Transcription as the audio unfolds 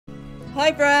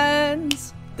Hi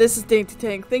friends! This is Dainty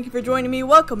Tank. Thank you for joining me.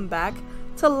 Welcome back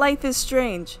to Life is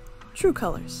Strange, True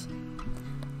Colors.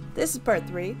 This is part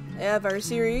 3 of our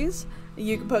series.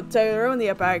 You can put Tyler in the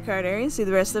upper right card area and see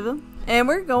the rest of them. And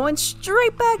we're going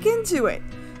straight back into it.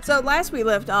 So last we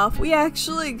left off, we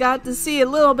actually got to see a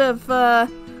little bit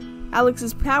of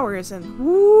Alex's powers, and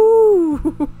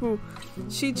woo!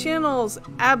 She channels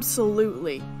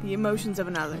absolutely the emotions of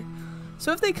another.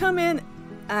 So if they come in an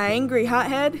angry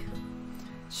hothead,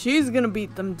 she's gonna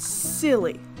beat them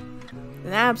silly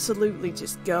and absolutely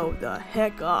just go the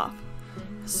heck off.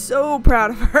 So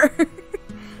proud of her.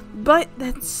 But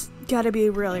that's gotta be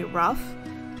really rough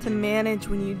to manage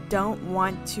when you don't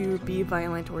want to be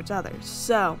violent towards others.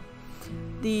 So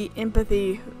the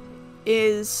empathy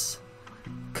is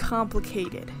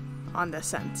complicated on this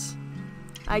sense.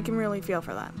 I can really feel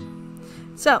for that.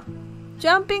 So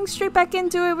jumping straight back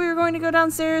into it, we were going to go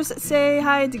downstairs, say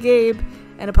hi to Gabe,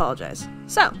 and apologize.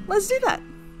 So let's do that.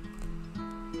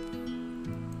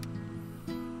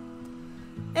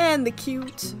 And the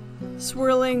cute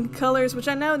swirling colors, which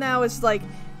I know now is like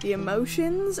the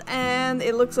emotions, and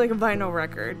it looks like a vinyl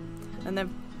record. And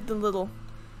then the little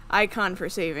icon for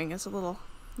saving is a little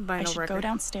vinyl record. I should go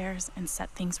downstairs and set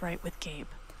things right with Gabe.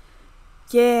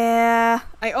 Yeah,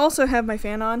 I also have my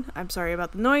fan on. I'm sorry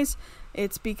about the noise.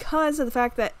 It's because of the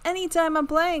fact that anytime I'm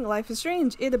playing Life is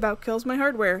Strange, it about kills my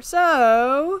hardware.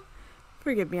 So,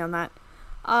 forgive me on that.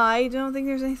 I don't think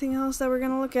there's anything else that we're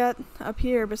going to look at up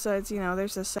here besides, you know,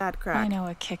 there's a sad crack. I know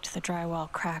it kicked the drywall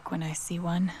crack when I see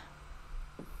one.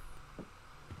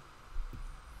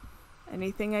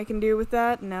 Anything I can do with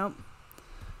that? Nope.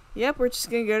 Yep, we're just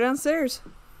going to go downstairs.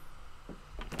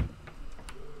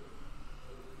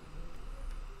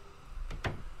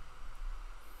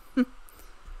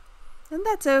 And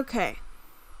that's okay.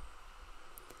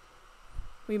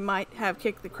 We might have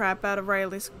kicked the crap out of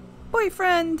Riley's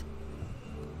boyfriend.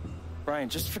 Brian,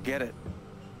 just forget it.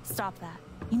 Stop that.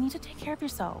 You need to take care of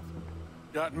yourself.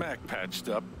 Got Mac patched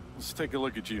up. Let's take a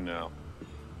look at you now.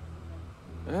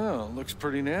 Oh, looks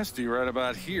pretty nasty right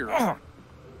about here.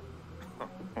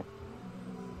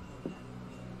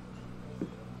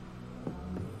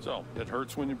 So, it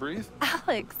hurts when you breathe?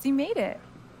 Alex, you made it.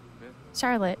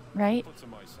 Charlotte, right? What's in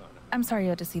my son? I'm sorry you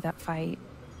had to see that fight.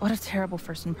 What a terrible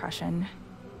first impression.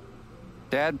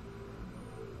 Dad,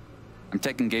 I'm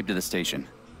taking Gabe to the station.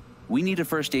 We need a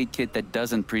first aid kit that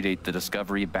doesn't predate the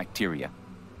discovery of bacteria.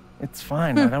 It's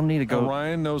fine. I don't need to go. Now,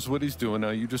 Ryan knows what he's doing. Now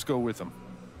you just go with him.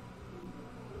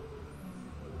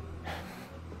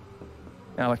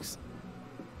 Alex,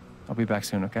 I'll be back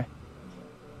soon, okay?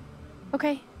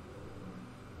 Okay.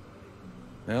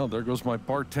 Well, there goes my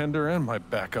bartender and my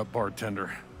backup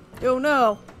bartender. Oh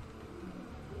no.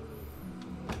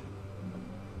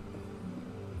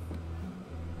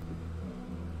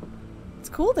 It's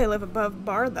cool they live above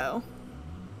bar though.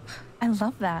 I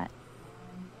love that.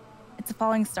 It's a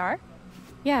falling star?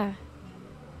 Yeah.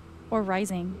 Or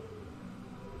rising.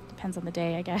 Depends on the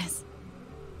day, I guess.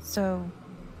 So,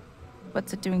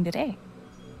 what's it doing today?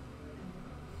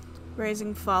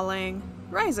 Rising, falling,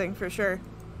 rising for sure.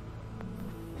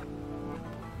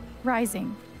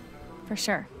 Rising, for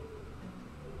sure.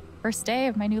 First day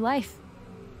of my new life.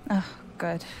 Oh,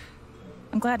 good.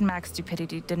 I'm glad Mac's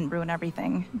stupidity didn't ruin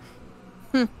everything.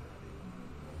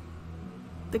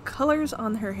 The colors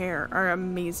on her hair are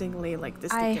amazingly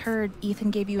distinctive. I heard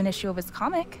Ethan gave you an issue of his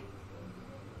comic.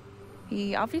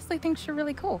 He obviously thinks you're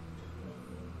really cool.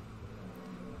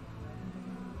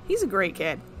 He's a great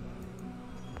kid.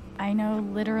 I know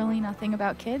literally nothing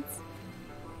about kids,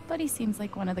 but he seems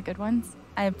like one of the good ones.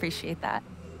 I appreciate that.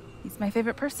 He's my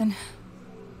favorite person.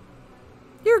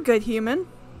 You're a good human.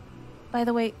 By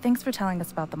the way, thanks for telling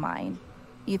us about the mine.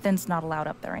 Ethan's not allowed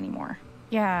up there anymore.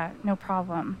 Yeah, no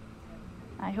problem.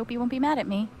 I hope you won't be mad at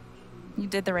me. You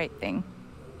did the right thing.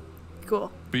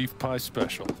 Cool. Beef pie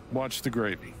special. Watch the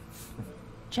gravy.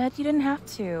 Jed, you didn't have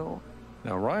to.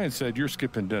 Now, Ryan said you're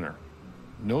skipping dinner.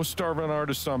 No starving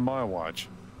artists on my watch.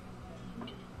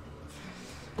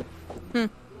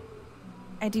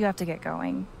 I do have to get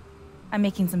going. I'm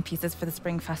making some pieces for the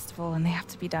spring festival, and they have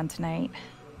to be done tonight.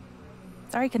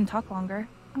 Sorry I couldn't talk longer.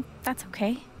 Oh, that's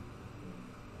okay.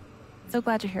 So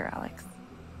glad you're here, Alex.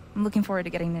 I'm looking forward to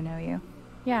getting to know you.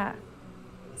 Yeah,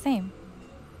 same.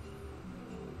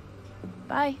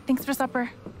 Bye. Thanks for supper.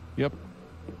 Yep.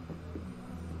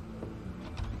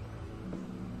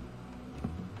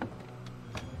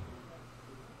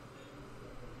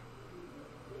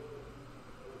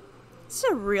 It's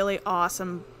a really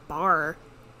awesome bar.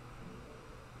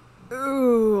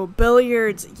 Ooh,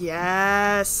 billiards.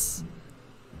 Yes.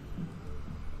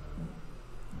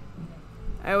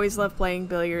 I always love playing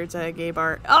billiards at a gay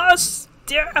bar. Oh,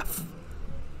 Steph!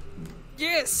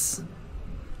 Yes!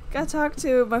 Got to talk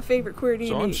to my favorite queer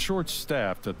So I'm D&D.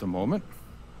 short-staffed at the moment.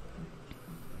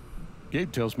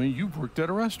 Gabe tells me you've worked at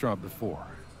a restaurant before.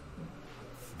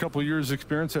 Couple years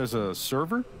experience as a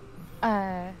server?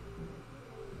 Go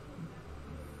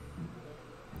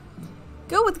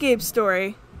with Gabe's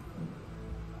story.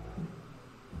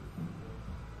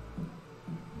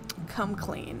 Come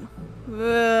clean.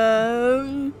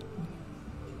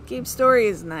 Gabe's story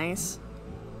is nice.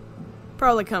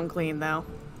 Probably come clean, though.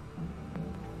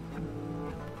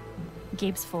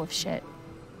 Gabe's full of shit.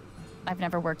 I've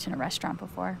never worked in a restaurant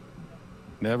before.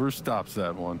 Never stops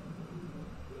that one.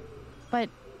 But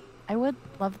I would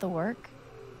love the work,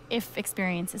 if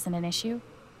experience isn't an issue.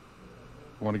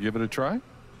 Want to give it a try?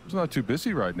 It's not too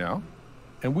busy right now.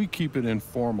 And we keep it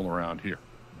informal around here.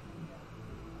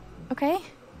 Okay.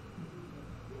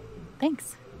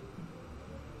 Thanks.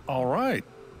 All right.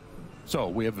 So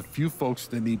we have a few folks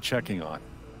that need checking on.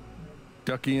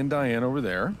 Ducky and Diane over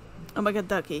there. Oh my god,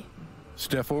 Ducky.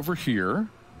 Steph over here.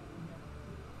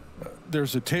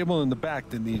 There's a table in the back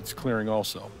that needs clearing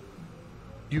also.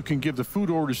 You can give the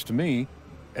food orders to me,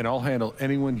 and I'll handle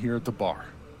anyone here at the bar.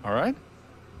 All right?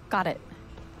 Got it.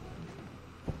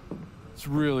 It's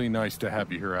really nice to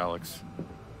have you here, Alex.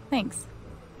 Thanks.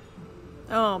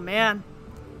 Oh man.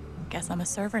 Guess I'm a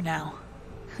server now.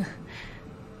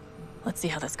 Let's see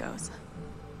how this goes.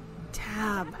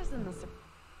 Tab.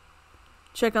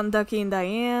 Check on Ducky and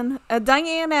Diane.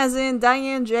 Diane as in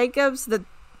Diane Jacobs, the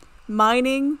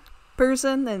mining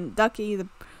person, and Ducky, the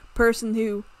person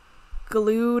who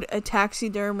glued a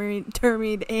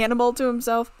taxidermied animal to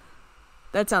himself.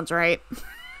 That sounds right.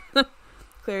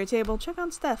 Clear a table. Check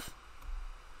on Steph.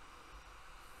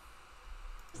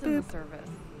 In the service.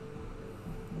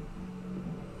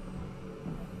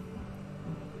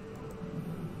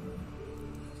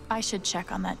 I should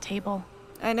check on that table.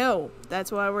 I know. That's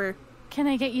why we're... Can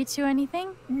I get you two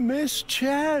anything? Miss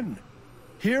Chan,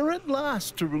 here at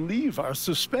last to relieve our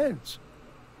suspense.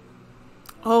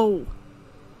 Oh.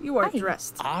 You are Hi.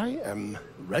 dressed. I am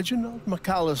Reginald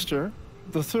McAllister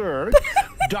III,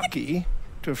 Ducky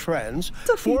to friends, Ducky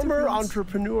to former friends.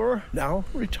 entrepreneur, now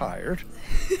retired.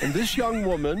 And this young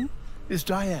woman is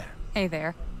Diane. Hey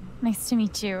there. Nice to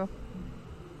meet you.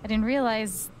 I didn't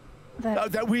realize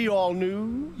that... That we all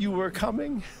knew you were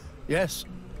coming. Yes.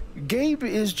 Gabe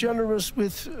is generous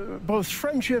with both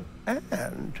friendship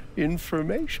and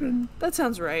information. That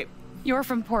sounds right. You're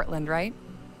from Portland, right?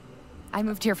 I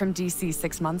moved here from DC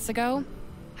 6 months ago.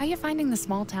 How you finding the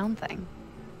small town thing?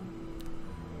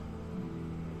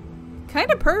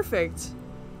 Kind of perfect.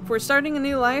 For starting a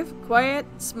new life, quiet,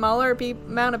 smaller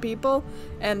amount of people,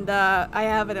 and I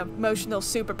have an emotional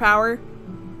superpower.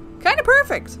 Kind of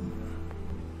perfect.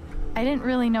 I didn't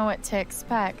really know what to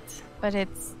expect, but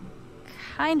it's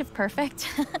kind of perfect.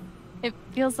 It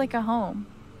feels like a home.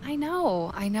 I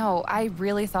know. I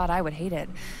really thought I would hate it.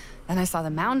 Then I saw the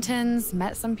mountains,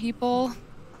 met some people,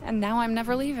 and now I'm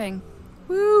never leaving.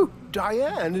 Woo!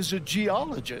 Diane is a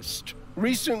geologist,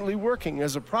 recently working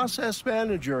as a process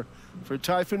manager for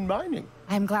Typhon Mining.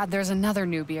 I'm glad there's another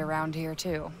newbie around here,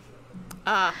 too.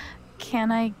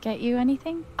 Can I get you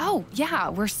anything? Oh, yeah,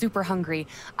 we're super hungry.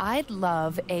 I'd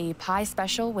love a pie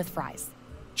special with fries.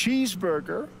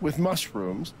 Cheeseburger with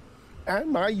mushrooms,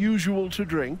 and my usual to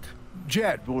drink.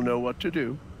 Jed will know what to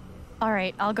do. All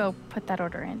right, I'll go put that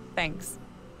order in. Thanks.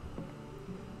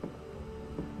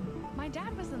 My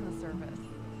dad was in the service.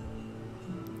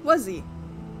 Was he?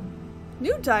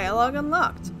 New dialogue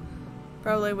unlocked.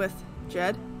 Probably with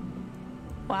Jed.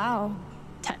 Wow.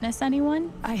 Tetanus,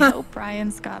 anyone? I hope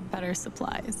Brian's got better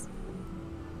supplies.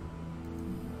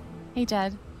 Hey,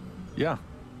 Jed. Yeah,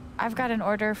 I've got an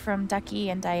order from Ducky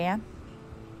and Diane.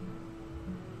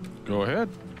 go ahead.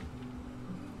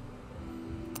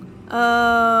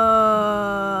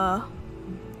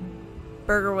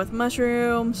 Burger with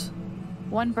mushrooms.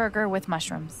 One burger with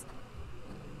mushrooms.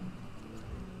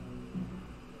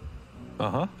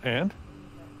 Uh-huh, and?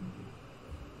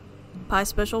 Pie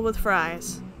special with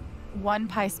fries. One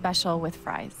pie special with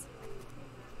fries.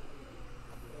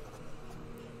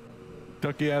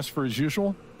 Ducky asked for his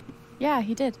usual? Yeah,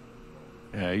 he did.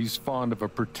 Yeah, he's fond of a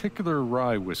particular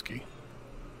rye whiskey.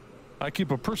 I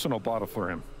keep a personal bottle for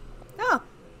him. Oh,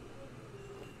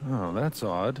 Oh, that's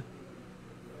odd.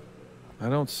 I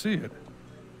don't see it.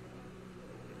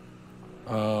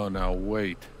 Oh, now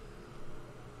wait.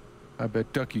 I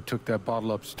bet Ducky took that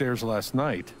bottle upstairs last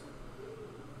night.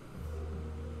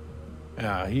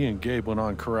 Yeah, he and Gabe went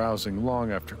on carousing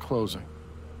long after closing.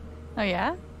 Oh,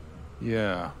 yeah?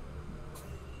 Yeah.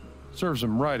 Serves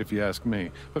him right if you ask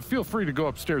me. But feel free to go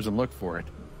upstairs and look for it.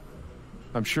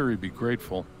 I'm sure he'd be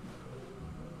grateful.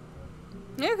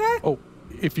 Okay. Oh,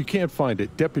 if you can't find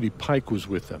it, Deputy Pike was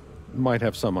with them. Might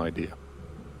have some idea.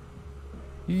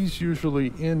 He's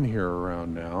usually in here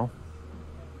around now.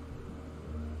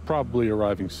 Probably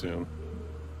arriving soon.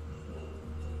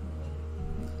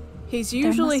 He's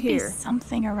usually there here. must be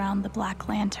something around the Black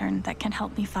Lantern that can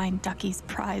help me find Ducky's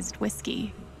prized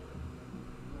whiskey.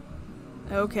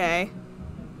 Okay.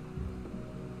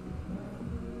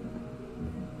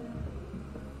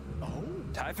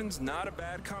 Typhon's not a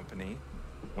bad company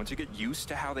once you get used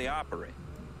to how they operate.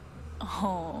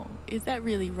 Oh, is that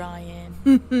really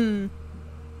Ryan?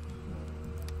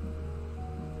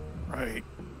 Right.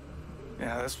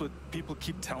 Yeah, that's what people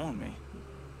keep telling me.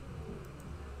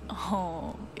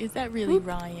 Oh, is that really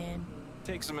Ryan?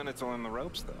 Takes a minute to learn the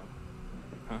ropes, though.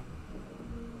 Huh?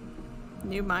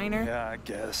 New miner. Yeah, I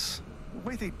guess. The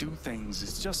way they do things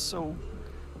is just so...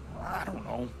 I don't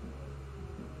know.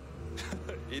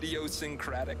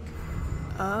 Idiosyncratic.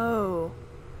 Oh.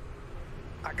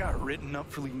 I got written up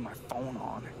for leaving my phone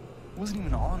on. It wasn't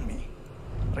even on me.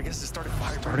 But I guess it started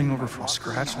vibrating. Starting over from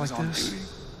scratch like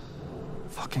this?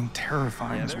 Fucking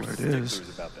terrifying is what it is.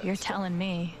 You're telling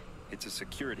me. It's a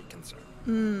security concern.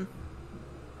 Hmm.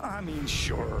 I mean,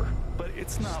 sure, but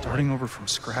it's not Starting like over from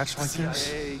scratch like this?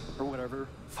 CIA or whatever.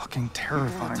 Fucking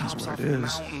terrifying is what it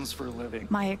is. Mountains for a living.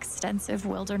 My extensive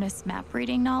wilderness map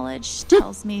reading knowledge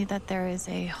tells me that there is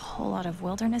a whole lot of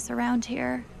wilderness around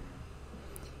here.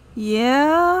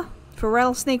 Yeah. For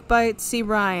rattlesnake bites, see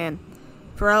Ryan.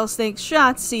 For rattlesnake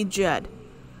shots, see Judd.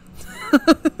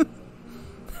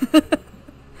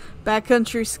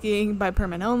 Backcountry skiing by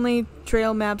permit only.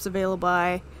 Trail maps available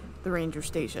by the ranger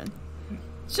station.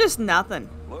 It's just nothing.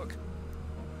 Look.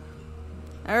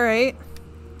 Alright.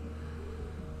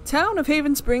 Town of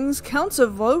Haven Springs council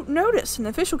vote notice. An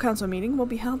official council meeting will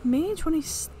be held May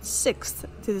 26th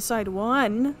to decide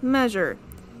one measure.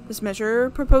 This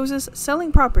measure proposes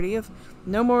selling property of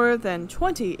no more than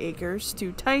 20 acres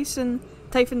to Typhon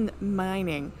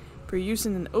Mining for use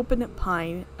in an open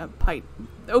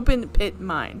pit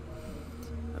mine.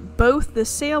 Both the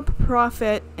sale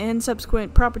profit and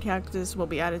subsequent property taxes will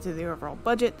be added to the overall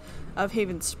budget of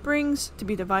Haven Springs to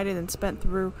be divided and spent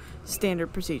through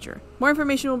standard procedure. More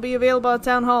information will be available at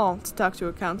Town Hall to talk to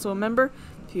a council member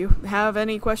if you have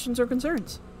any questions or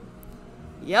concerns.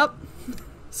 Yep.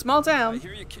 Small town. I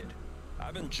hear you, kid.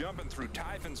 I've been jumping through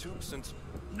Typhon's hoops since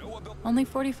Noah built. Only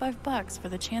 $45 for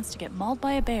the chance to get mauled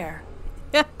by a bear.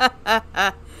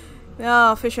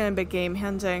 Oh, fishing and big game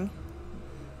hunting.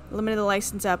 Limited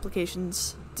license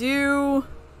applications due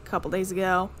a couple days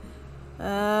ago.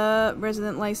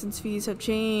 Resident license fees have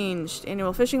changed.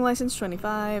 Annual fishing license,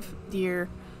 25. Deer,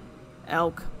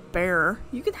 elk, bear.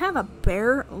 You can have a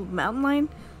bear, mountain lion,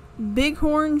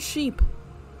 bighorn sheep.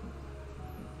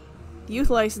 Youth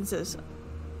licenses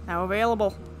now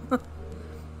available.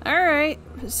 Alright.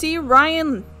 See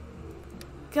Ryan.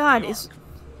 God, is...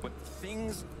 But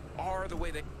things are the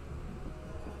way they...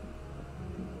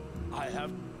 I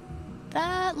have...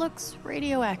 That looks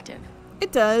radioactive.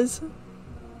 It does.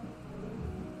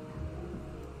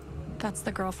 That's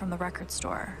the girl from the record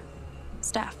store.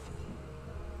 Steph.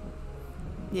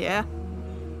 Yeah.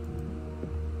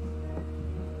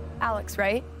 Alex,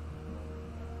 right?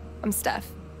 I'm Steph.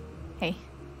 Hey.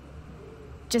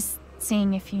 Just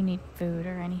seeing if you need food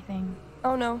or anything.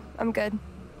 Oh no, I'm good.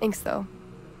 Thanks though.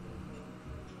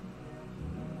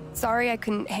 Sorry I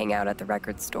couldn't hang out at the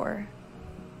record store.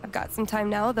 I've got some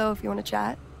time now though if you want to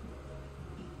chat.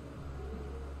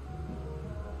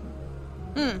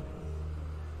 Hmm.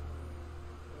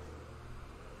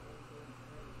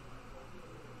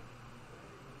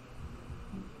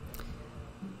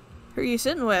 Who are you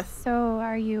sitting with? So,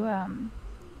 are you,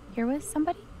 here with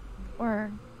somebody?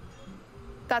 Or...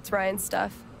 That's Ryan's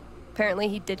stuff. Apparently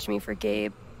he ditched me for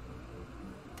Gabe.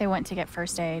 They went to get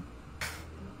first aid.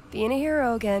 Being a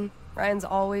hero again. Ryan's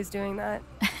always doing that.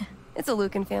 It's a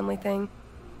Lucan family thing.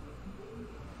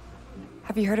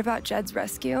 Have you heard about Jed's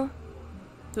rescue?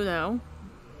 No.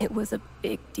 It was a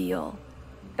big deal.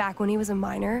 Back when he was a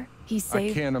minor, he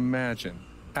saved... I can't imagine.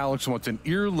 Alex wants an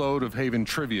earload of Haven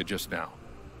trivia just now.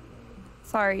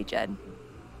 Sorry, Jed.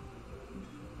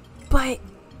 But...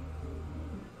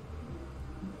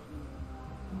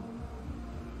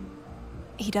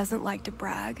 He doesn't like to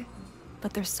brag,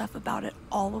 but there's stuff about it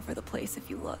all over the place if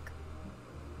you look.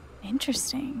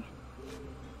 Interesting.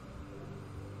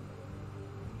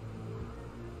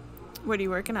 What are you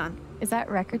working on? Is that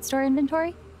record store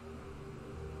inventory?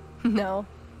 No,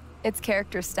 it's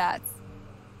character stats.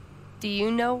 Do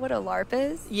you know what a LARP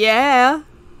is? Yeah.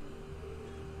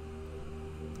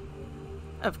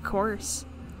 Of course.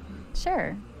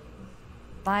 Sure.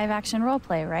 Live action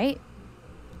roleplay, right?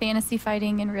 Fantasy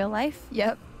fighting in real life?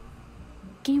 Yep.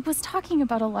 Gabe was talking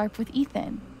about a LARP with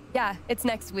Ethan. Yeah, it's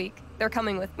next week. They're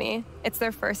coming with me. It's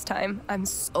their first time. I'm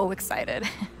so excited.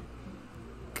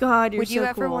 God, you're Would so you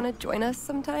ever cool. want to join us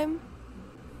sometime?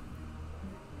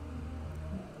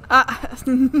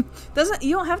 Doesn't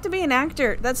you don't have to be an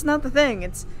actor. That's not the thing.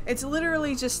 It's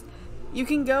literally just you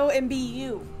can go and be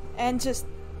you and just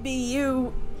be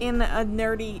you in a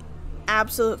nerdy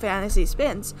absolute fantasy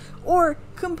spins or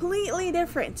completely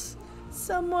different.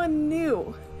 Someone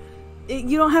new.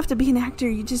 You don't have to be an actor.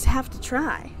 You just have to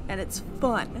try and it's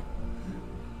fun.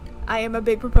 I am a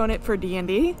big proponent for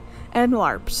D&D and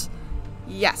LARPs.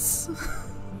 Yes.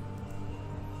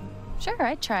 Sure,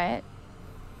 I'd try it.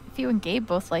 If you and Gabe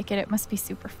both like it, it must be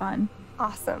super fun.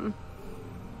 Awesome.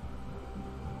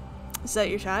 Is that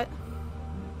your shot?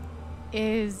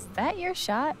 Is that your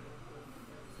shot?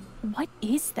 What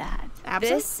is that?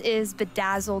 Absinthe? This is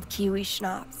bedazzled kiwi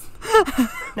schnapps.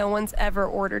 No one's ever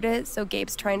ordered it, so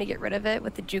Gabe's trying to get rid of it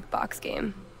with the Jukebox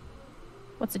game.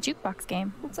 What's a Jukebox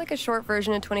game? It's like a short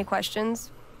version of 20 questions,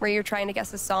 where you're trying to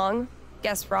guess a song,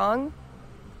 guess wrong,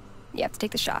 you have to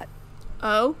take the shot.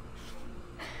 Oh?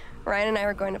 Ryan and I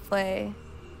were going to play.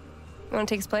 You want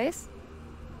to take his place?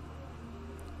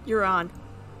 You're on.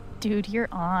 Dude, you're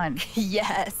on.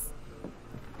 Yes.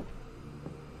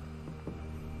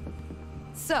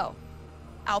 So,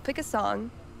 I'll pick a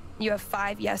song. You have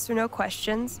 5 yes or no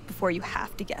questions before you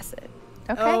have to guess it.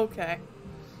 Okay. Okay.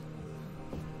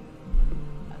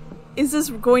 Is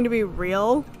this going to be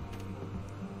real?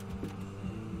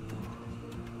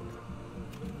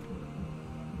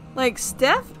 Like,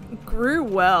 Steph grew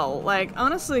well. Like,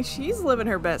 honestly, she's living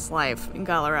her best life in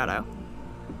Colorado.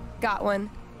 Got one.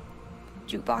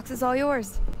 Jukebox is all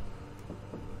yours.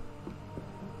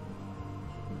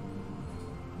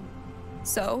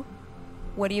 So,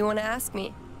 what do you want to ask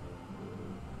me?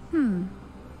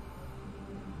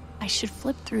 I should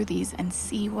flip through these and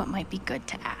see what might be good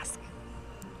to ask.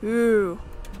 Ooh.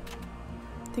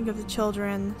 Think of the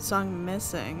children song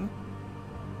Missing.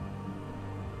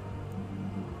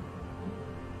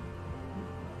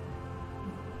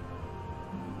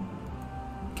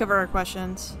 Cover our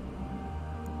questions.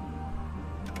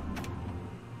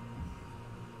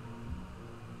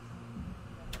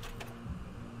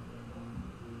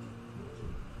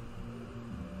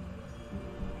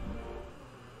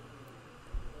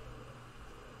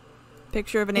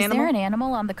 Picture of an animal? Is there an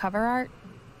animal on the cover art?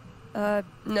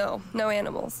 No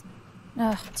animals.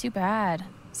 Ugh, too bad.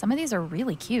 Some of these are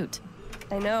really cute.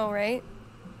 I know, right?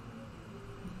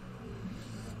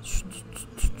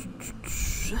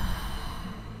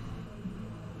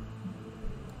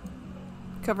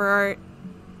 Cover art.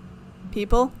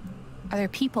 People? Are there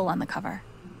people on the cover?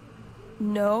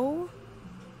 No.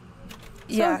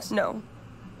 Yeah, no.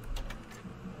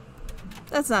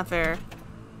 That's not fair.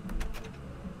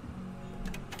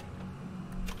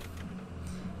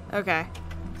 Okay.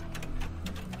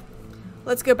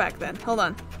 Let's go back then. Hold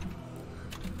on.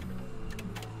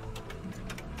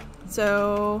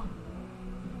 So,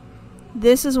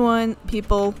 this is one.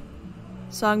 People.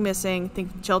 Song Missing.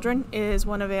 Think Children is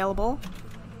one available.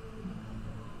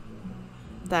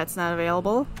 That's not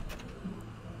available.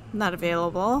 Not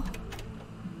available.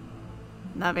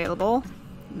 Not available.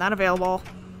 Not available.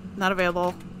 Not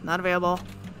available. Not available.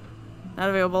 Not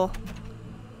available.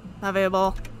 Not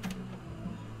available.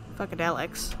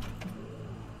 Funkadelics.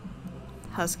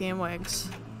 Husky and Wigs.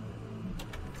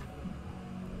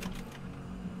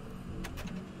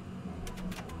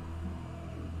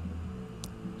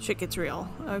 Shit gets real.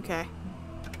 Okay.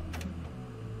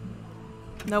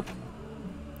 Nope.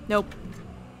 Nope.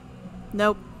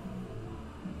 Nope.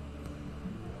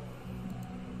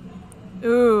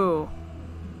 Ooh.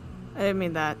 I didn't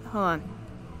mean that. Hold on.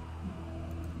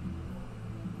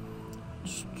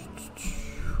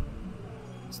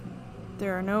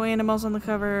 There are no animals on the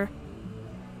cover.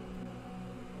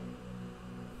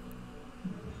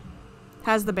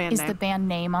 Has the band name. Is the band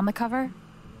name on the cover?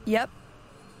 Yep.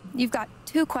 You've got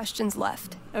 2 questions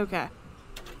left. Okay.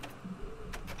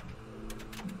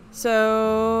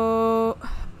 So,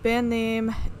 band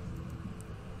name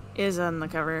is on the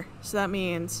cover. So that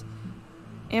means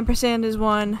ampersand is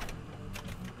 1.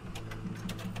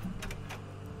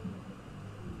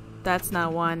 That's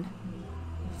not 1.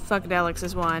 Funkadelics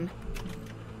is 1.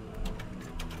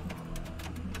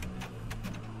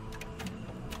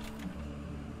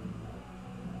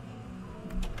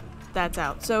 That's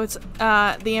out. So it's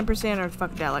the ampersand or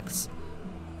Funkadelics.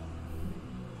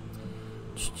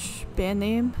 Band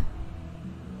name.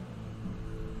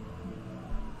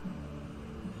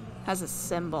 Has a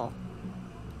symbol.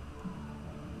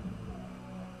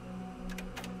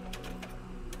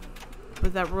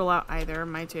 Would that rule out either of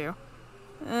my two?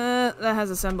 That has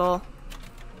a symbol.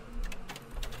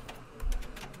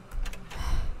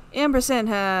 Ampersand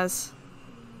has...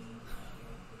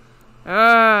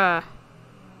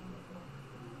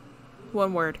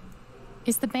 one word.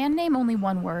 Is the band name only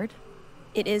one word?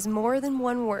 It is more than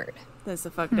one word. That's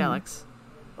the Funkadelics.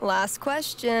 Last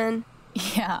question.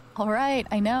 Yeah, alright,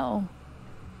 I know.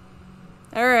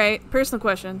 Alright, personal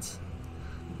questions.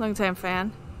 Long-time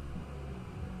fan.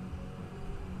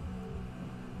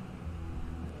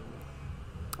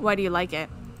 Why do you like it?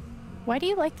 Why do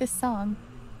you like this song?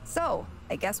 So,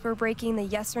 I guess we're breaking the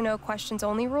yes or no questions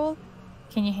only rule.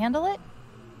 Can you handle it?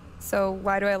 So,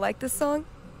 why do I like this song?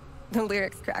 The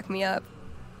lyrics crack me up.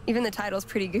 Even the title's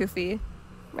pretty goofy.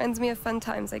 Reminds me of fun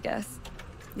times, I guess.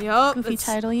 Yup. Goofy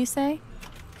title, you say?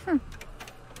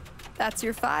 That's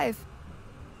your 5.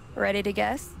 Ready to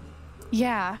guess?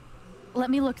 Yeah. Let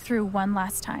me look through one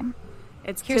last time.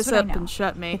 It's Here's Kiss what I Up know. and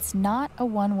Shut Me. It's not a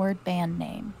one-word band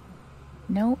name.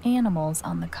 No animals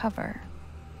on the cover.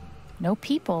 No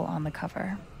people on the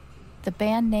cover. The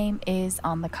band name is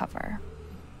on the cover.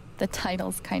 The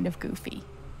title's kind of goofy.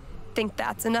 Think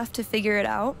that's enough to figure it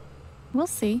out? We'll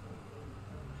see.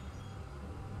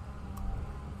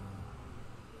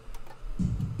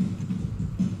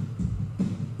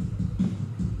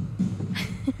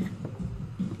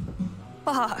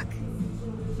 Fuck.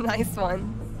 Nice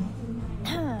one.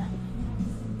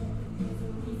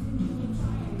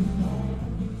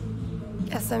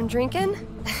 Guess I'm drinking?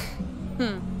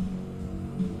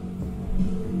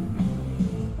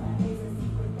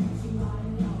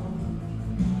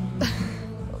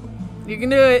 You can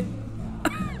do it.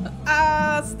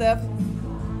 Ah, Steph.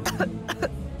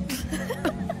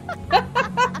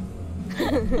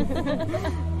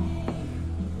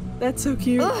 That's so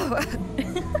cute.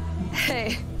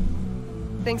 Hey,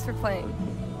 thanks for playing.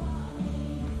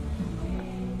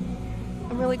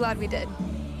 I'm really glad we did.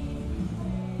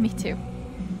 Me too.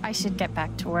 I should get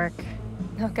back to work.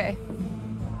 Okay.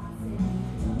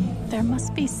 There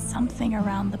must be something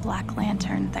around the Black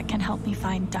Lantern that can help me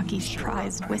find Ducky's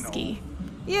prized whiskey.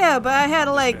 Yeah, but I had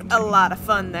like a lot of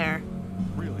fun there.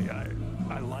 Really,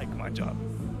 I like my job.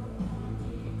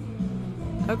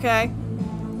 Okay.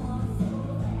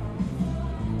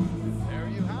 There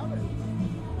you have it.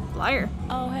 Liar.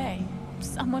 Oh, hey.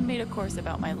 Someone made a course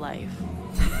about my life.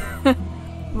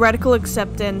 Radical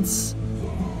acceptance.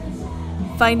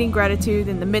 Finding gratitude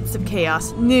in the midst of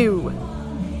chaos. New.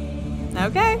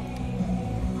 Okay.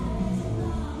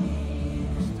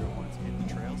 Still want to hit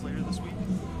the trails later this week?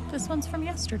 This one's from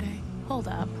yesterday. Hold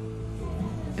up.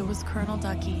 It was Colonel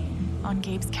Ducky on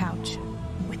Gabe's couch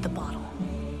with the bottle.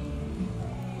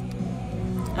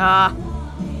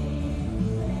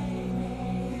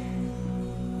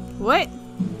 What?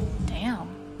 Damn.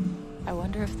 I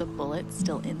wonder if the bullet's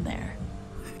still in there.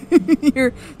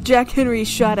 Your Jack Henry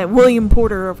shot at William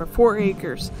Porter over 4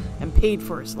 acres and paid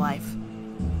for his life.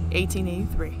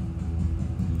 1883.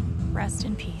 Rest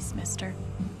in peace, mister.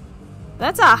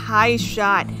 That's a high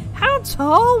shot. How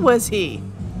tall was he?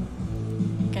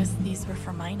 Guess these were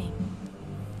for mining.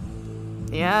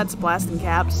 Yeah, it's blasting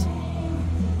caps.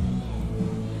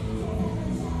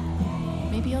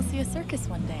 Maybe I'll see a circus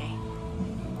one day.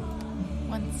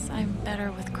 Once I'm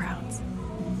better with crowds.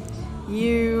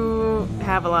 You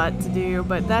have a lot to do,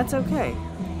 but that's okay.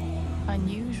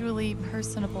 Unusually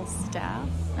personable staff.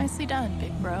 Nicely done,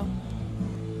 big bro.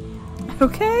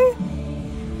 Okay.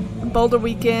 Boulder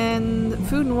weekend,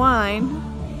 food and wine.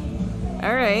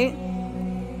 Alright.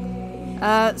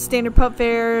 Standard pub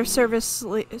fare,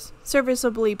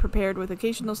 serviceably prepared with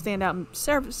occasional standout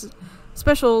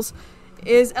specials,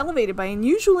 is elevated by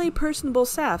unusually personable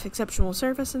staff, exceptional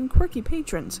service, and quirky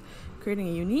patrons, creating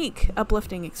a unique,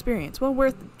 uplifting experience. Well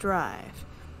worth the drive.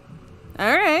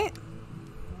 Alright.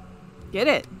 Get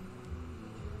it.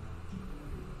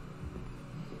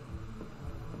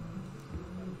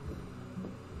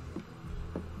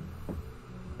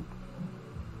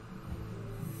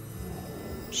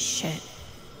 Shit.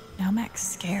 Now Mac's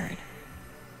scared.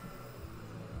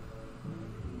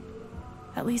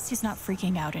 At least he's not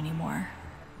freaking out anymore.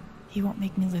 He won't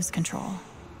make me lose control.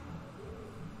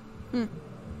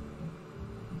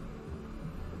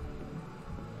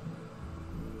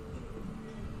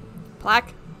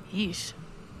 Plaque. Yeesh.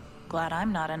 Glad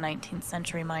I'm not a 19th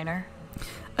century miner.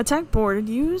 Attack board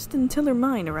used in Tiller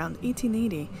Mine around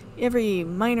 1880. Every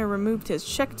miner removed his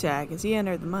check tag as he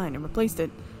entered the mine and replaced it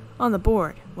on the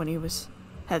board when he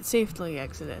had safely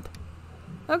exited.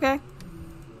 Okay.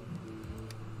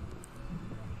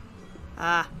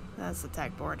 Ah, that's the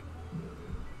tag board.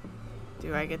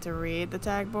 Do I get to read the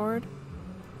tag board?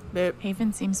 Boop.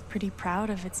 Haven seems pretty proud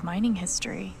of its mining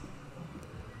history.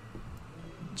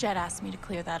 Jed asked me to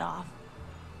clear that off.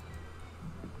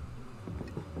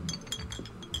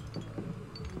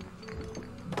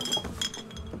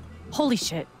 Holy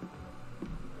shit.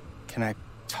 Can I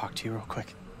talk to you real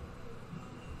quick?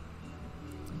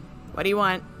 What do you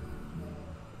want?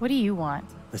 What do you want?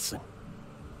 Listen,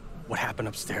 what happened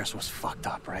upstairs was fucked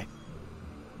up, right?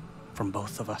 From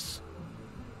both of us.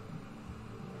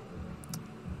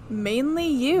 Mainly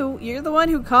you. You're the one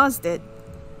who caused it.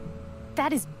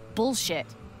 That is bullshit.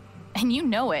 And you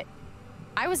know it.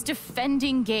 I was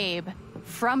defending Gabe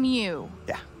from you.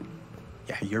 Yeah,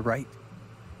 you're right.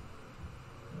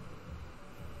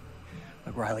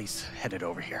 But Riley's headed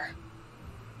over here.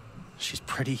 She's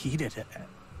pretty heated.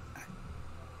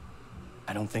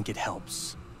 I don't think it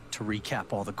helps to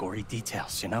recap all the gory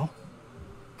details, you know?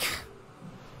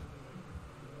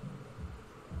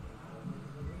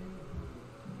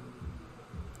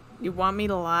 You want me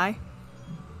to lie?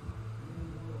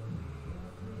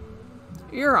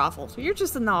 You're awful. You're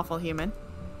just an awful human.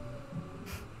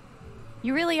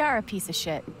 You really are a piece of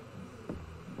shit.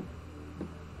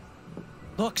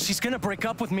 Look, she's gonna break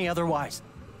up with me otherwise.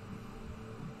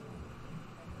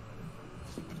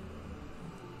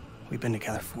 We've been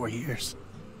together 4 years.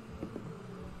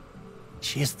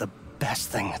 She is the best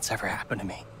thing that's ever happened to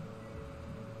me.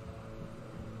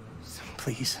 So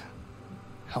please,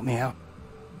 help me out.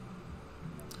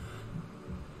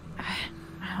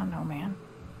 I don't know, man.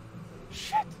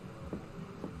 Shit.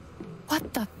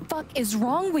 What the fuck is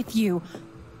wrong with you?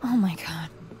 Oh my god.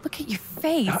 Look at your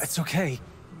face. No, it's okay.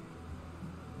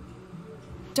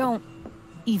 Don't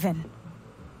even.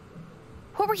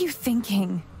 What were you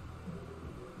thinking?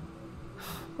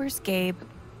 Where's Gabe?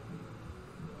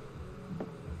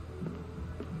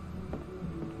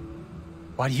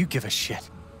 Why do you give a shit?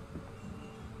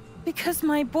 Because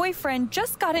my boyfriend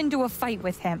just got into a fight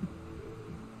with him.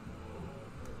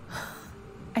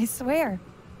 I swear.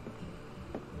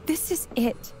 This is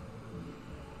it.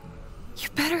 You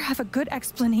better have a good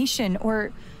explanation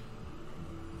or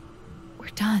we're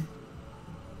done.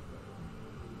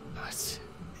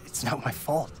 It's not my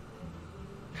fault.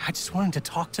 I just wanted to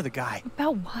talk to the guy.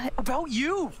 About what? About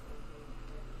you!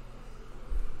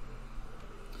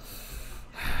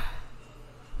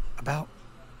 About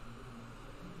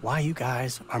why you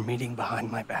guys are meeting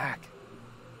behind my back.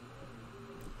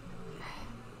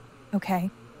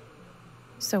 Okay.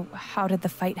 So how did the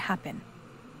fight happen?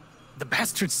 The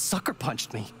bastard sucker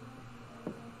punched me.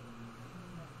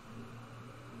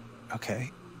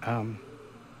 Okay,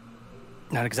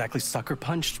 not exactly sucker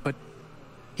punched, but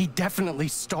he definitely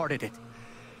started it.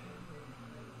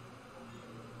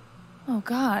 Oh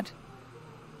God.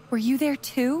 Were you there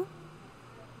too?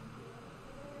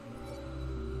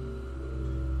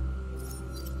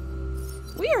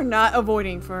 We are not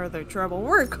avoiding further trouble.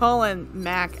 We're calling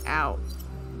Mac out.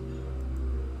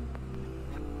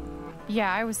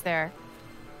 Yeah, I was there.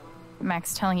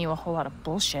 Mac's telling you a whole lot of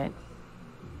bullshit.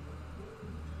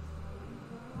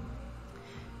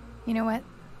 You know what?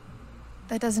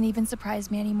 That doesn't even surprise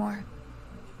me anymore.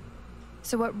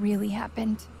 So what really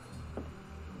happened?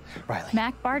 Riley.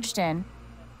 Mac barged in,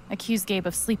 accused Gabe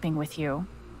of sleeping with you,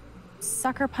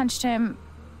 sucker punched him,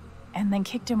 and then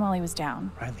kicked him while he was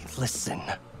down. Riley, listen.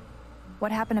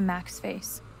 What happened to Mac's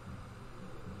face?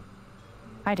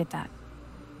 I did that.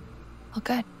 Well,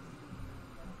 good.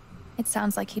 It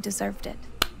sounds like he deserved it.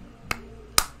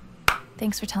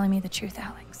 Thanks for telling me the truth,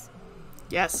 Alex.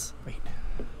 Yes.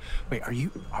 Wait,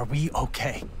 are we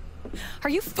okay? Are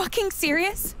you fucking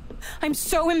serious? I'm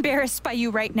so embarrassed by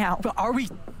you right now. But are we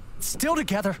still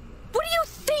together? What do you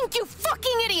think, you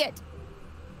fucking idiot?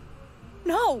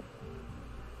 No.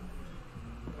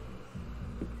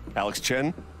 Alex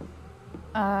Chen?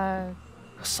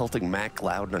 Assaulting Mac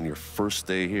Loudon on your first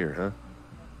day here, huh?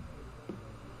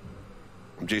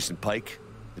 I'm Jason Pike,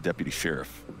 the deputy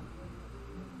sheriff.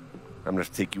 I'm gonna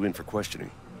have to take you in for questioning.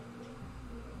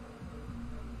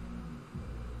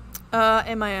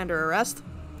 Am I under arrest?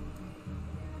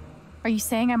 Are you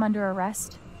saying I'm under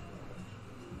arrest?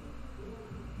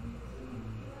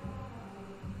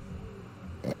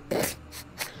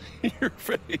 Your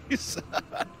face.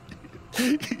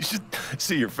 You should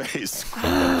see your face.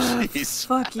 Jeez.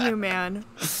 Fuck you, man.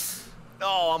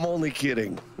 No, I'm only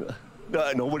kidding.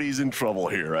 Nobody's in trouble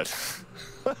here.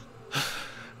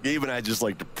 Gabe and I just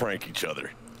like to prank each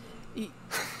other.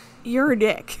 You're a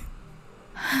dick.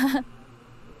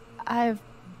 I've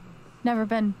never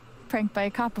been pranked by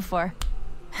a cop before.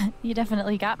 You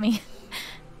definitely got me.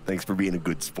 Thanks for being a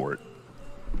good sport.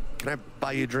 Can I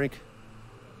buy you a drink?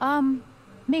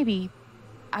 Maybe.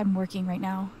 I'm working right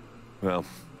now. Well,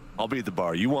 I'll be at the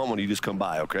bar. You want one, you just come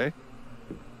by, okay?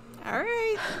 All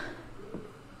right.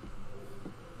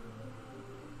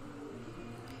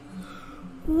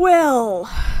 Well,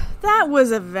 that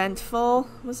was eventful.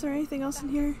 Was there anything else in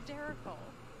here?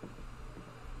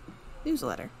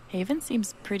 Newsletter. Haven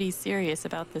seems pretty serious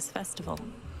about this festival.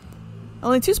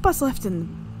 Only 2 spots left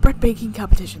in bread baking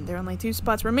competition. There are only 2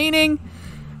 spots remaining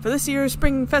for this year's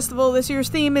spring festival. This year's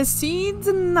theme is seeds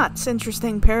and nuts.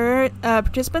 Interesting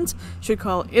participants should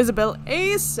call Isabel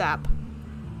ASAP.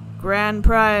 Grand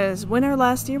prize winner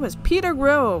last year was Peter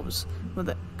Groves with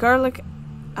a garlic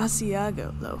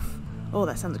Asiago loaf. Oh,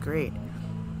 that sounds great.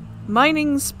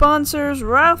 Mining sponsors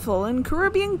raffle and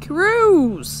Caribbean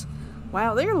cruise.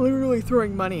 Wow, they're literally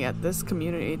throwing money at this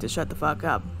community to shut the fuck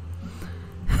up.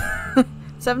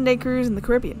 7-day cruise in the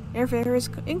Caribbean. Airfare is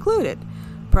included.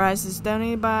 Prize is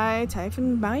donated by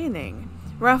Typhon Mining.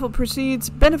 Raffle proceeds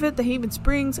benefit the Haven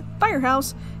Springs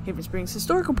Firehouse, Haven Springs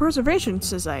Historical Preservation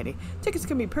Society. Tickets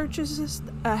can be purchased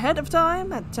ahead of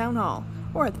time at Town Hall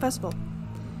or at the festival.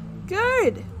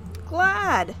 Good.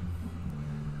 Glad.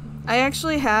 I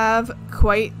actually have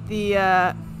quite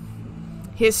the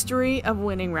history of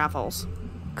winning raffles.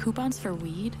 Coupons for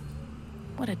weed?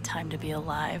 What a time to be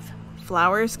alive.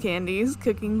 Flowers, candies,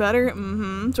 cooking butter,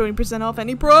 20% off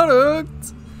any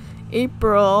product.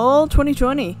 April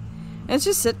 2020. And it's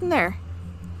just sitting there.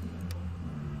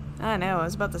 I know, I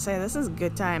was about to say, this is a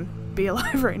good time to be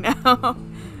alive right now.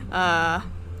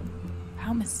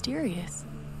 How mysterious.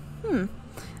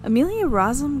 Amelia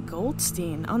Rosam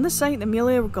Goldstein. On the site,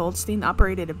 Amelia Goldstein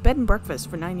operated a bed and breakfast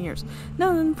for 9 years,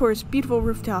 known for its beautiful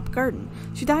rooftop garden.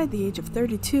 She died at the age of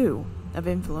 32 of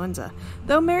influenza.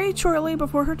 Though married shortly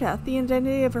before her death, the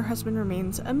identity of her husband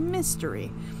remains a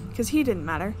mystery. Because he didn't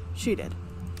matter, she did.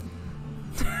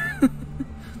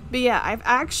 But yeah, I've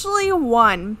actually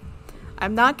won,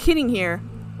 I'm not kidding here,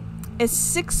 a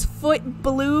 6-foot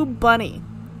blue bunny.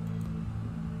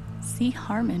 C.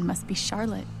 Harmon must be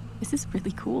Charlotte. This is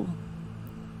really cool.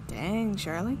 Dang,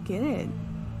 Charlotte, get it.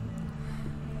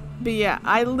 But yeah,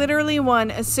 I literally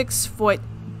won a 6-foot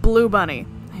blue bunny.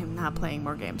 I am not playing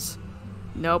more games.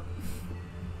 Nope.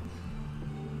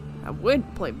 I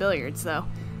would play billiards, though.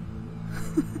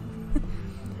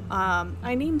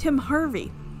 I named him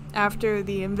Harvey, after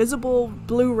the invisible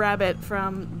blue rabbit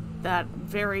from that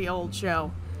very old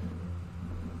show.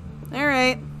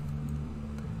 Alright.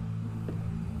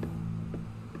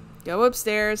 Go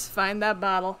upstairs, find that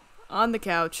bottle on the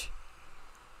couch.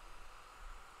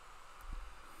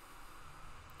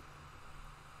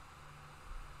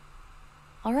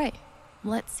 All right,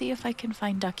 let's see if I can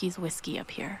find Ducky's whiskey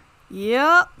up here.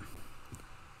 Yep.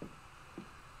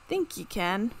 Think you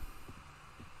can.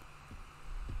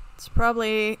 It's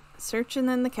probably searching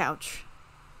in the couch.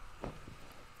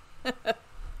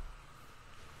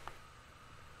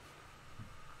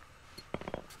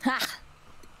 Ha!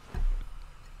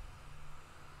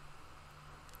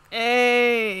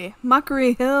 Hey,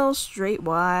 Mockery Hill straight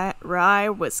rye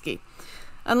whiskey.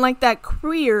 Unlike that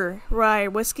queer rye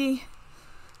whiskey,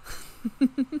 I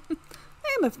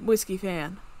am a whiskey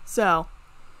fan, so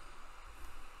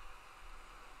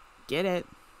get it.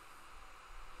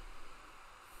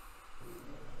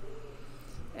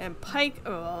 And Pike,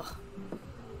 ugh.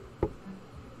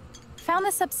 Found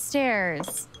this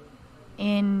upstairs.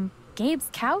 In Gabe's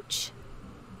couch?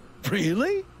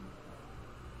 Really?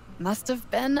 Must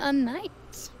have been a night.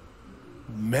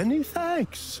 Many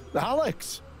thanks,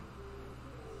 Alex.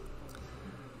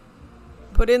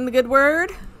 Put in the good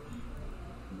word.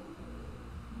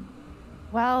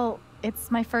 Well,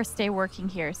 it's my first day working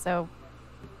here, so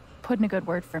put in a good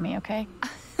word for me, okay?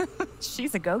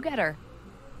 She's a go-getter.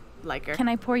 Like her. Can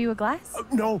I pour you a glass?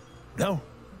 No.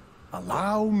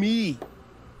 Allow me.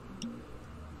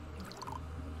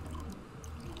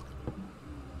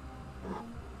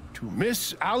 To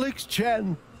Miss Alex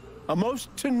Chen, a most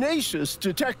tenacious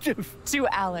detective. To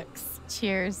Alex.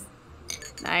 Cheers.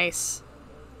 Nice.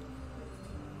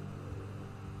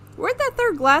 Where'd that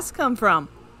third glass come from?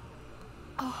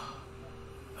 Oh.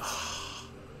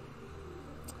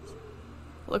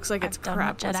 Looks like it's I've done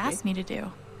crap what Jed whiskey. asked me to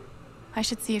do. I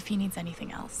should see if he needs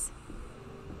anything else.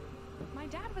 My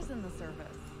dad was in the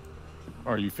service.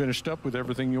 Are you finished up with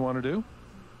everything you want to do?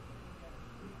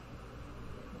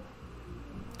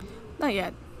 Not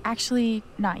yet. Actually,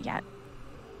 not yet.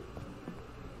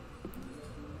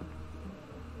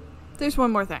 There's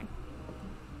one more thing.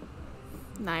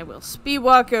 And I will speed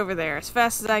walk over there as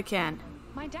fast as I can.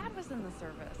 My dad was in the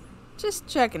service. Just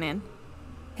checking in.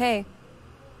 Hey.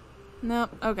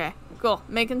 Nope. Okay. Cool.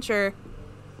 Making sure.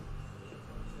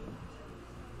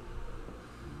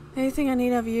 Anything I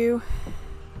need of you?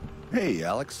 Hey,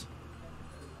 Alex.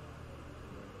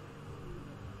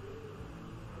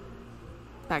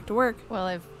 Back to work. Well,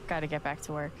 I've got to get back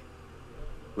to work.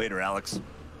 Later, Alex.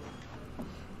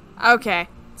 Okay,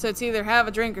 so it's either have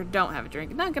a drink or don't have a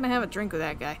drink. I'm not gonna have a drink with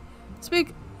that guy.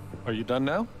 Speak. Are you done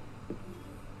now?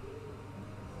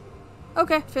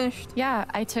 Okay, finished. Yeah,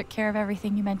 I took care of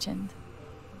everything you mentioned.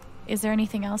 Is there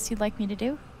anything else you'd like me to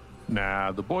do?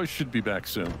 Nah, the boys should be back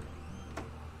soon.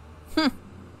 Well,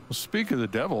 speak of the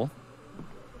devil.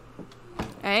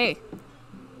 Hey.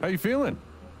 How you feeling?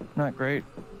 Not great.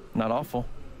 Not awful.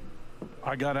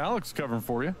 I got Alex covering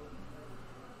for you.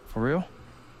 For real?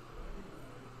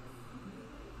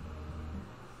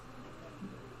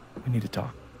 We need to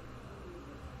talk.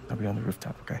 I'll be on the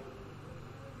rooftop, okay?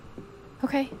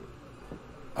 Okay.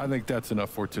 I think that's enough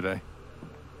for today.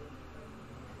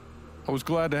 I was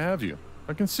glad to have you.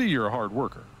 I can see you're a hard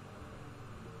worker.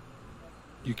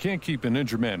 You can't keep an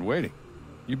injured man waiting.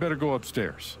 You better go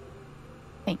upstairs.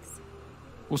 Thanks.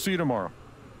 We'll see you tomorrow.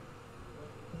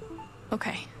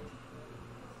 Okay.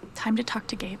 Time to talk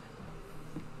to Gabe.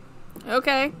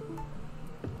 Okay.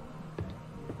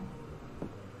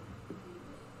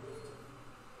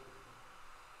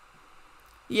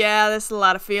 Yeah, there's a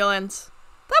lot of feelings.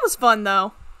 That was fun,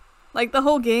 though. Like, the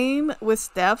whole game with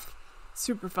Steph,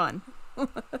 super fun.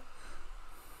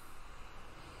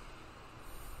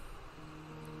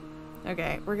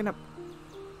 Okay, we're gonna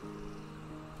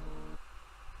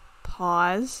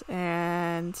pause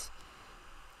and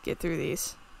get through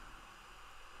these.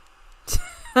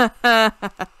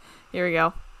 Here we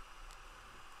go.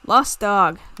 Lost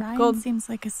dog. Ryan Gold. seems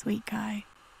like a sweet guy.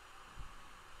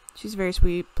 She's very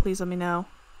sweet. Please let me know.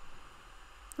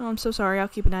 Oh, I'm so sorry. I'll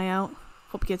keep an eye out.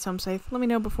 Hope you get home safe. Let me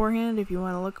know beforehand if you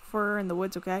want to look for her in the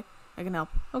woods, okay? I can help.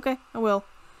 Okay, I will.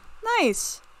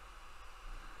 Nice!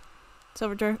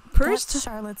 First, That's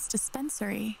Charlotte's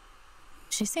dispensary.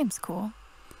 She seems cool.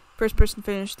 first person to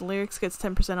finish the lyrics gets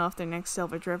 10% off their next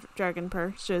Silver Dragon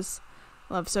purchase.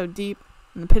 Love so deep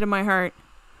in the pit of my heart.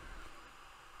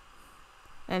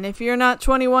 And if you're not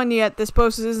 21 yet, this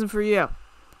post isn't for you.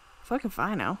 Fuck if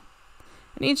I know.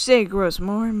 And each day grows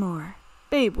more and more.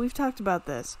 Babe, we've talked about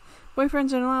this.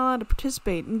 Boyfriends are not allowed to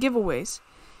participate in giveaways.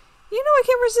 You know I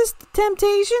can't resist the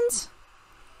temptations.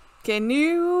 Okay,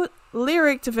 new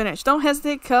lyric to finish. Don't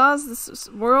hesitate, cause this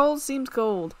world seems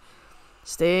cold.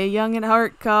 Stay young at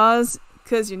heart, cause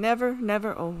you're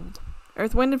never old.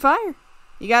 Earth, Wind, and Fire.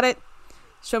 You got it?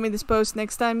 Show me this post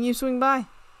next time you swing by.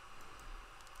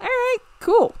 Alright,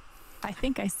 cool. I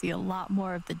think I see a lot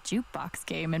more of the jukebox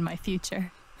game in my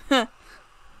future.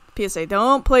 PSA,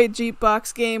 don't play a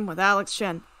Jukebox game with Alex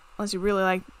Shen, unless you really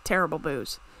like terrible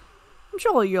booze. I'm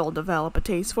sure you'll develop a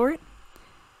taste for it.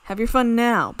 Have your fun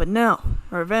now, but no.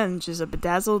 Revenge is a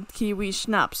bedazzled kiwi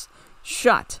schnapps.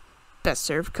 Shot. Best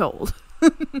served cold.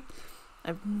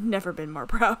 I've never been more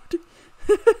proud.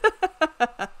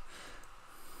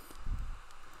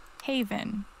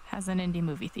 Haven has an indie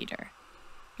movie theater.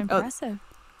 Impressive.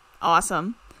 Oh,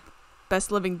 awesome.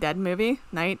 Best Living Dead movie.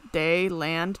 Night, day,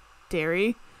 land,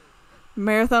 dairy.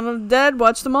 Marathon of the Dead.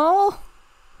 Watch them all.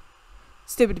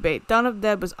 Stupid debate. Dawn of the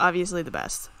Dead was obviously the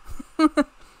best. Have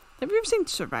you ever seen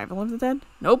Survival of the Dead?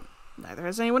 Nope. Neither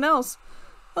has anyone else.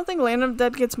 I don't think Land of the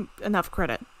Dead gets enough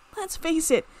credit. Let's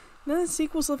face it. None of the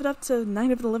sequels lived up to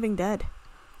Night of the Living Dead.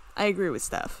 I agree with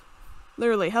Steph.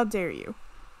 Literally, how dare you?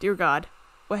 Dear God,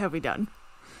 what have we done?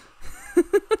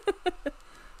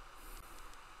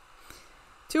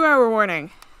 2-hour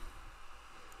warning.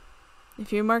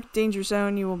 If you mark danger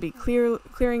zone, you will be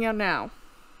clearing out now.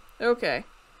 Okay.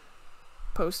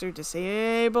 Poster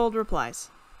disabled replies.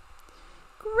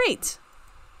 Great.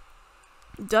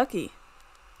 Ducky.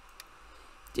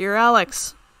 Dear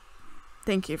Alex,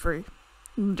 thank you for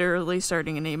literally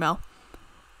starting an email.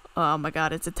 Oh my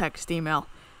god, it's a text email.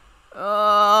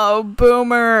 Oh,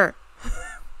 boomer.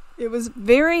 It was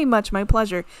very much my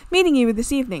pleasure meeting you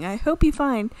this evening. I hope you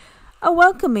find a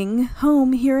welcoming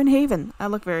home here in Haven. I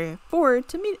look very forward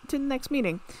to the next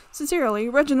meeting. Sincerely,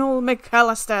 Reginald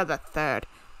McAllister III.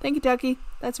 Thank you, Ducky.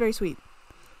 That's very sweet.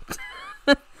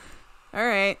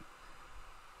 Alright.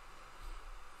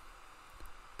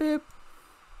 Boop.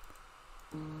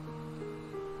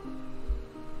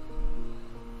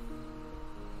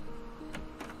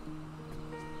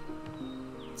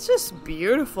 It's just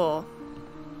beautiful.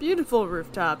 Beautiful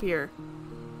rooftop here.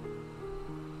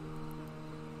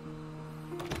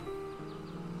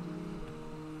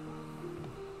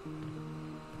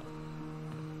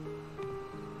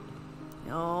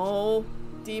 No.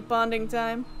 Deep bonding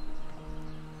time.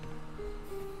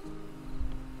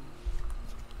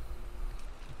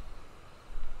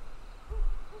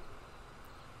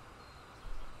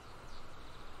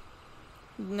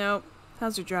 Nope.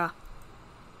 How's your jaw?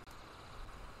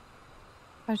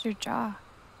 How's your jaw?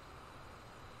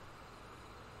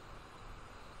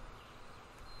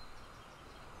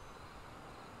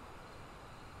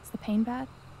 Is the pain bad?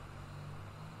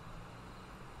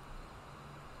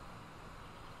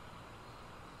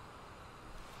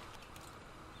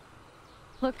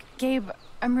 Look, Gabe,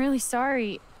 I'm really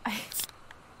sorry.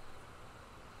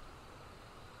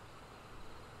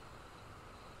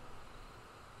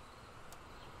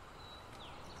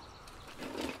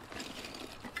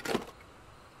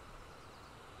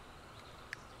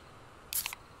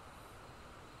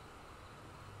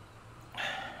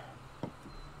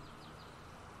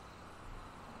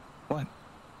 What?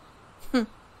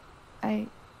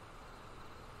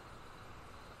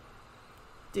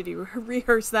 Did you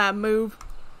rehearse that move?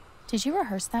 Did you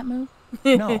rehearse that move?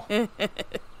 No.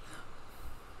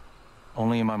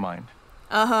 Only in my mind.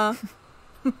 Uh-huh.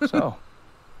 So,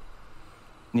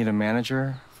 need a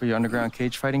manager for your underground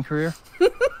cage fighting career?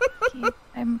 Gabe,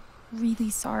 I'm really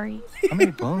sorry. How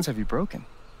many bones have you broken?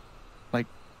 Like,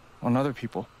 on other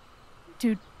people?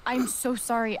 Dude, I'm so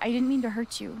sorry. I didn't mean to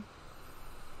hurt you.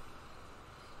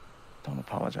 Don't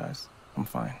apologize. I'm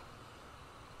fine.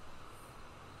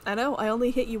 I know, I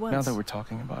only hit you once. Now that we're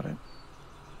talking about it.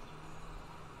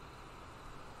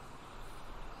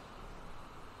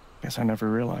 Guess I never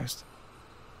realized.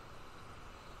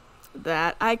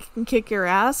 That I can kick your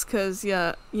ass, cause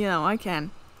yeah, you know, I can.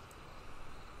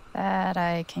 That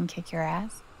I can kick your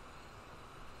ass?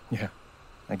 Yeah,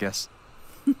 I guess.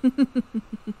 No,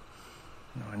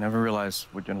 I never realized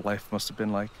what your life must have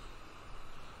been like.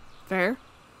 Fair.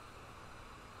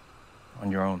 On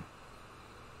your own.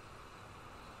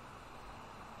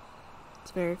 It's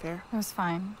very fair. It was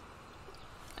fine.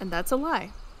 And that's a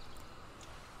lie.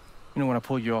 You know, when I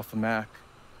pulled you off the Mac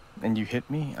and you hit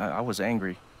me, I was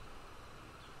angry.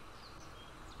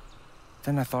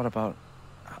 Then I thought about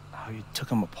how you took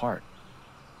him apart.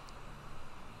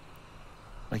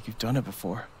 Like you've done it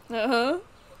before. Uh-huh.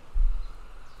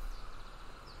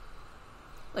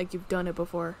 Like you've done it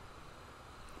before.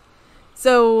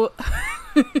 So,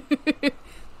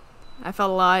 I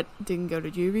felt a lot. Didn't go to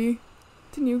juvie.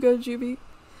 Didn't you go to juvie?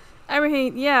 I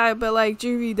mean, yeah, but like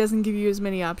juvie doesn't give you as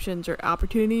many options or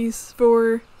opportunities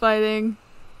for fighting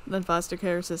than foster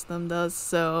care system does.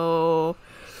 So,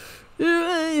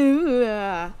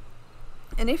 and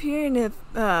if you're in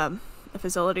a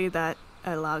facility that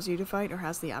allows you to fight or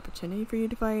has the opportunity for you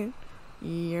to fight,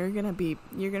 you're gonna be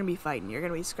fighting. You're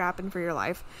gonna be scrapping for your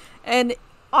life. And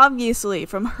obviously,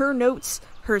 from her notes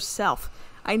herself,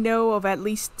 I know of at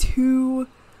least 2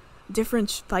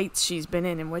 different fights she's been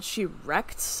in which she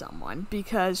wrecked someone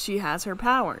because she has her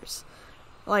powers.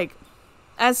 Like,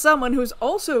 as someone who's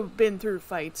also been through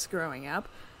fights growing up,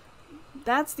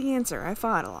 that's the answer. I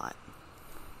fought a lot.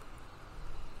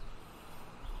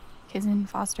 Kids in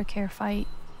foster care fight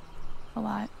a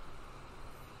lot.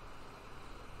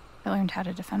 I learned how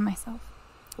to defend myself.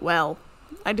 Well,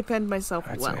 I defend myself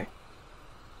I'd well. say.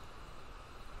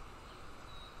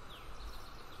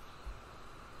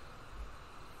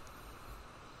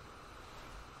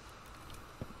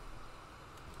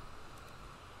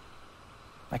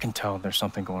 I can tell there's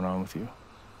something going on with you.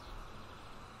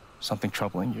 Something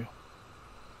troubling you.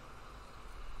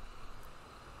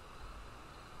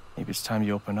 Maybe it's time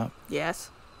you open up. Yes.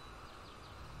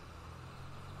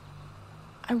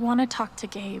 I want to talk to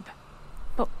Gabe,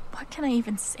 but what can I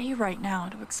even say right now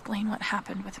to explain what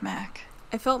happened with Mac?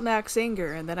 I felt Mac's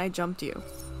anger and then I jumped you.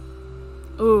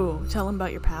 Ooh, tell him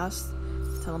about your past.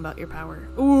 Tell him about your power.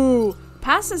 Ooh,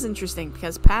 past is interesting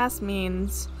because past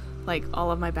means like all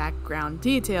of my background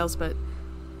details, but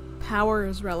power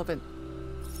is relevant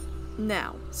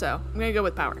now. So I'm gonna go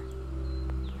with power.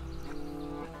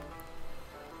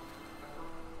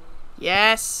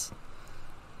 Yes.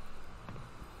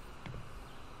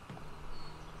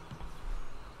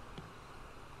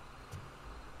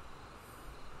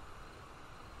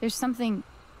 There's something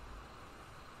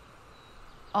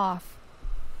off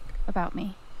about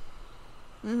me.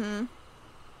 Mm-hmm.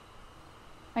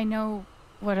 I know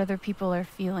what other people are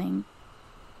feeling.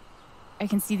 I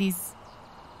can see these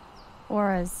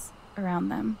auras around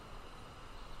them.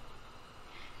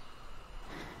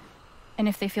 And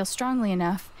if they feel strongly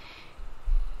enough,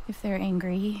 if they're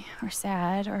angry or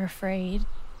sad or afraid,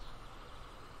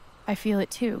 I feel it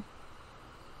too.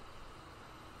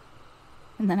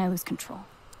 And then I lose control.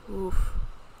 Oof.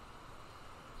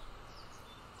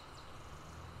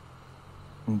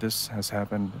 And this has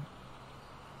happened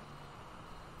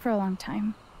For a long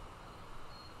time.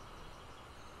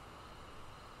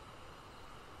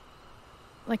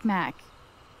 Like Mac.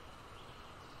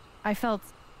 I felt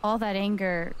all that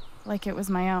anger like it was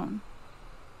my own.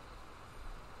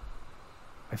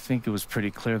 I think it was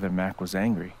pretty clear that Mac was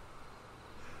angry.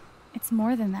 It's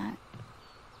more than that.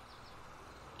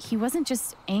 He wasn't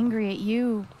just angry at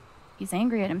you, he's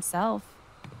angry at himself.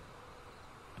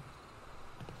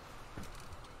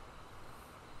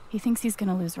 He thinks he's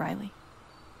gonna lose Riley.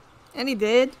 And he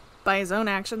did, by his own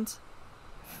actions.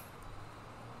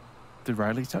 Did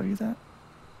Riley tell you that?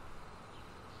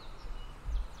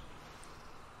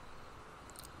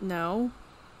 No.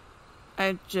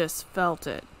 I just felt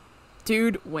it.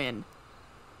 Dude, win.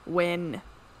 Win.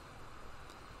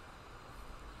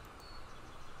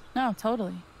 No,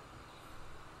 totally.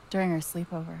 During our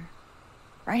sleepover.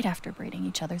 Right after braiding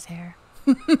each other's hair.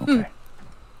 Okay.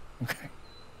 Okay.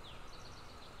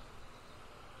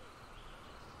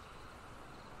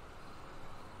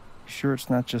 Sure it's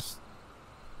not just,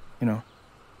 you know.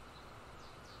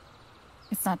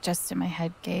 It's not just in my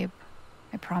head, Gabe.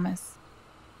 I promise.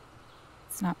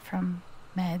 It's not from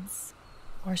meds,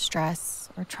 or stress,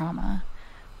 or trauma,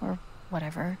 or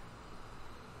whatever.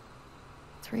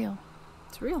 It's real.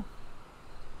 It's real.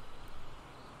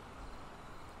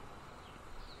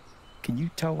 Can you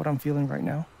tell what I'm feeling right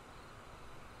now?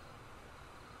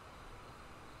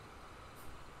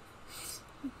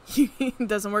 It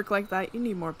doesn't work like that. You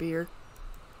need more beer.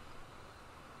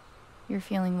 You're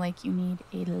feeling like you need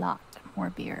a lot more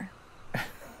beer.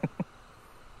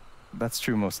 That's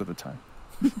true most of the time.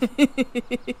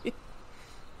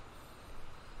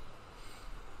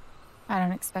 I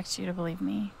don't expect you to believe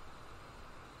me.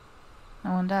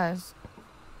 No one does.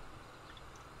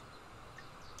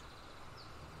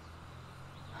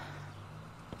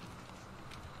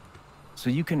 So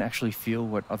you can actually feel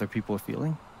what other people are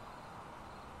feeling?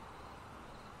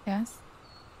 Yes?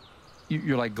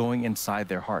 You're like going inside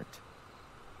their heart.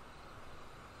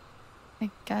 I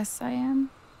guess I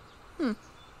am.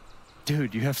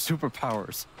 Dude, you have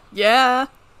superpowers. Yeah.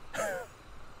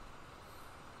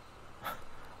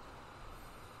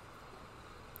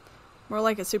 More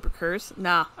like a super curse.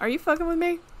 Nah, are you fucking with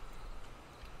me?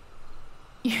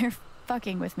 You're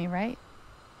fucking with me, right?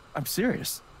 I'm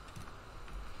serious.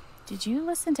 Did you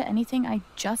listen to anything I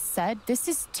just said? This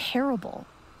is terrible.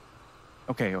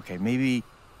 Okay, maybe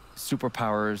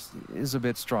superpowers is a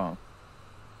bit strong.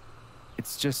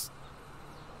 It's just...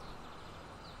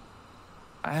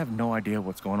 I have no idea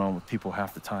what's going on with people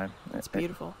half the time. It's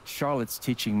beautiful. Charlotte's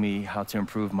teaching me how to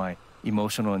improve my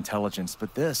emotional intelligence,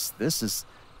 but this is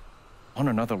on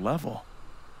another level.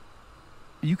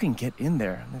 You can get in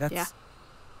there.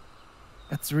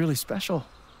 That's really special.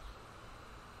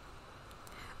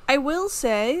 I will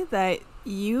say that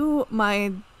you,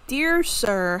 my dear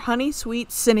sir, honey sweet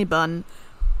Cinnabon,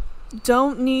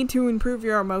 don't need to improve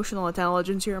your emotional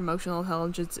intelligence. Your emotional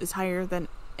intelligence is higher than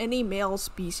any male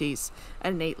species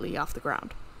innately off the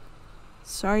ground.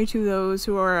 Sorry to those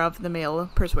who are of the male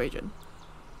persuasion.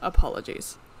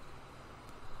 Apologies.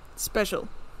 Special.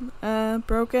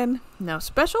 Broken? No,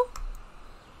 special?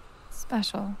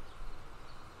 Special.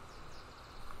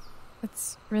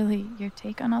 That's really your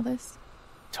take on all this?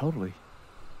 Totally.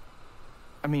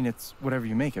 I mean, it's whatever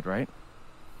you make it, right?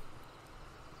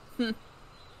 But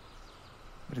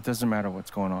it doesn't matter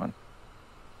what's going on.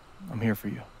 I'm here for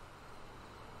you.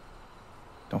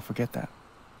 Don't forget that.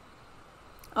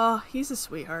 Oh, he's a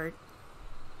sweetheart.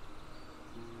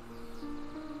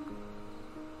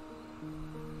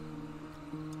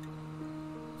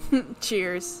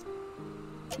 Cheers.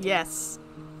 Yes.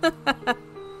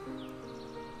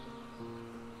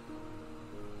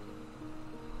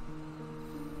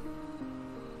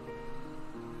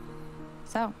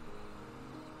 So,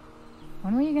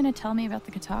 when were you gonna tell me about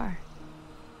the guitar?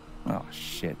 Oh,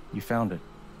 shit. You found it.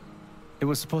 It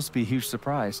was supposed to be a huge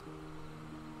surprise.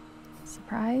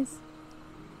 Surprise?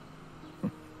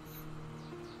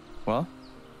 Well,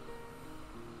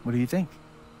 what do you think?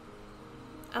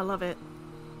 I love it.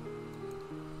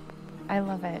 I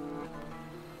love it.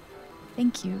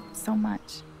 Thank you so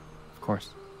much. Of course.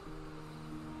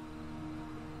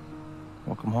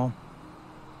 Welcome home.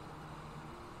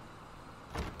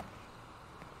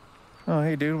 Oh,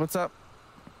 hey, dude, what's up?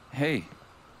 Hey,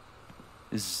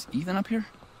 is Ethan up here?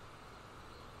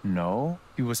 No,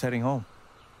 he was heading home.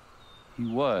 He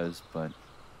was, but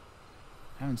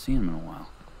I haven't seen him in a while.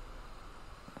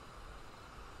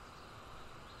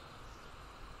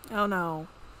 Oh no.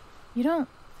 You don't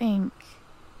think...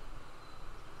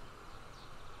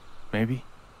 Maybe.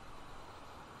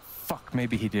 Fuck,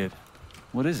 maybe he did.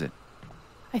 What is it?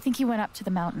 I think he went up to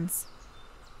the mountains.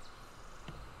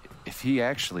 If he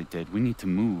actually did, we need to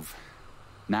move.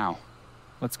 Now.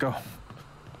 Let's go.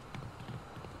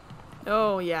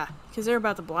 Oh yeah, because they're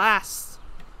about to blast.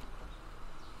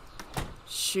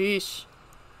 Sheesh.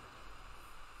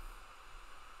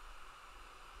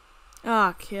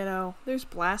 Ah, kiddo. There's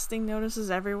blasting notices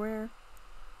everywhere.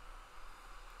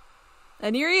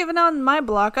 And you're even on my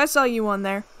block. I saw you on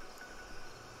there.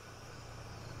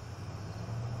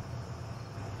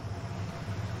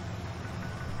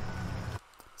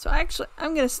 So actually,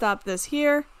 I'm gonna stop this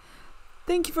here.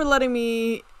 Thank you for letting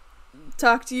me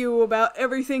talk to you about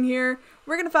everything here.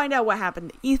 We're gonna find out what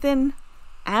happened to Ethan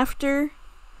after.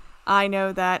 I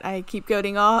know that I keep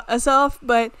goading us off,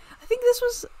 but I think this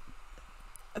was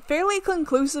fairly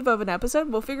conclusive of an episode.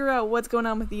 We'll figure out what's going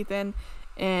on with Ethan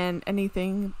and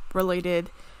anything related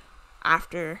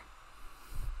after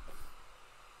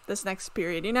this next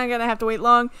period. You're not gonna have to wait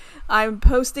long. I'm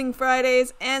posting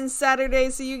Fridays and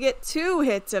Saturdays, so you get 2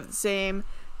 hits of the same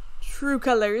True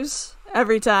Colors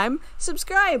every time.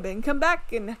 Subscribe and come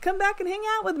back and hang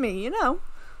out with me, you know.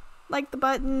 Like the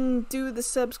button, do the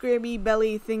subscribe-y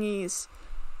belly thingies.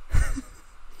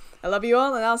 I love you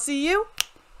all, and I'll see you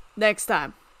next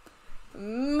time.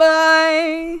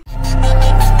 Bye!